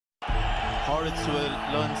Horwitz will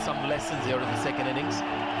learn some lessons here in the second innings.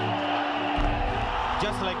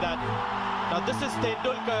 Just like that. Now this is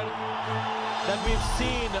Tendulkar that we've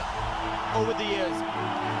seen over the years.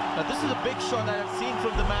 Now this is a big shot that I've seen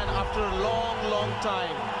from the man after a long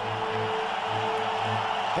time.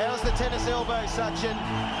 How's the tennis elbow, Sachin?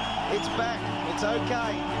 It's back. It's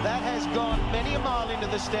okay. That has gone many a mile into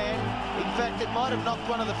the stand. In fact, it might have knocked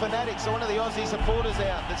one of the fanatics or one of the Aussie supporters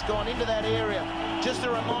out that's gone into that area. Just a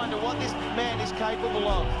reminder what this man is capable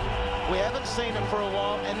of. We haven't seen it for a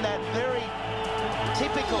while, and that very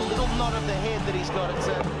typical little nod of the head that he's got. It's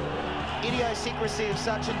an idiosyncrasy of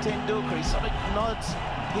Sachin Tendulkar. He sort of nods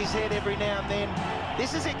his head every now and then.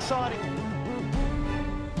 This is exciting.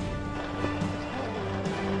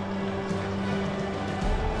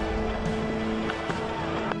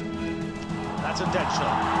 That's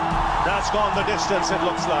intentional. That's gone the distance, it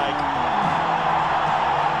looks like.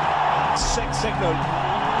 Sick signal.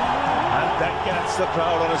 And that gets the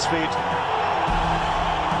crowd on his feet.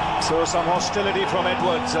 So some hostility from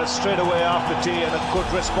Edwards straight away after tea, and a good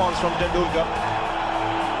response from Tendulkar.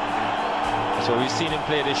 So we've seen him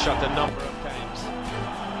play this shot a number of times.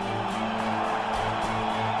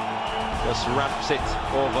 Just ramps it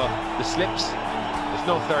over the slips. There's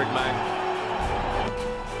no third man.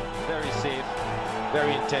 Very safe,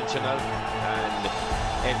 very intentional, and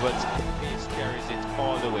Edwards' pace carries it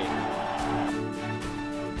all the way.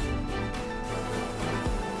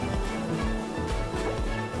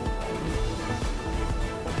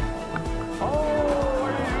 Oh,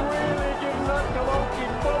 he's really giving that to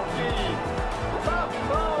Okie Pokey. That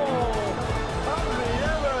ball, only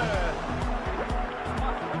ever.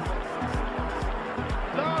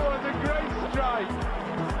 That was a great strike.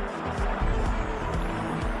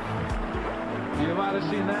 You might have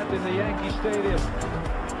seen that in the Yankee Stadium.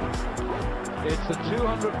 It's a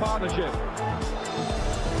 200 partnership.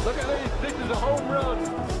 Look at this. This is a home run.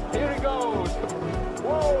 Here it goes.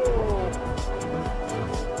 Whoa.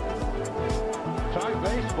 Try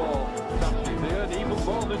baseball. It's actually there. An even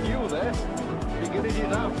ball than you there. You can hit it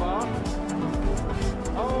that far.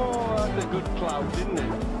 Oh, that's a good cloud, isn't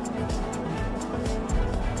it?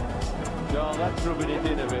 No, that's rubbing it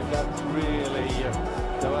in a bit. That's really...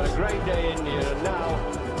 They had a great day in here, and now,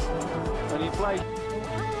 when he plays...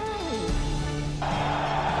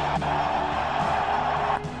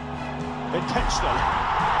 Intentional.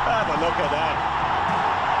 Have a look at that.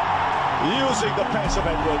 Using the pace of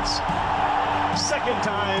Edwards. Second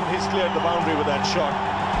time he's cleared the boundary with that shot.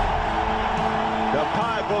 The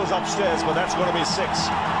umpire goes upstairs, but that's going to be 6.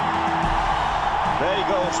 There he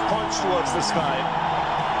goes, points towards the sky.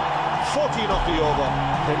 14 off the over.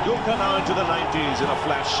 Tendulkar now into the 90s in a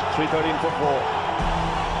flash. 3:13 for 4.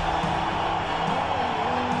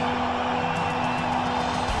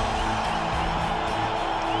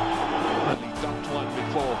 He dumped one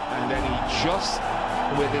before, and then he just,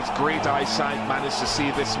 with his great eyesight, managed to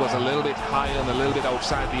see this was a little bit high and a little bit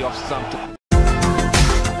outside the off stump.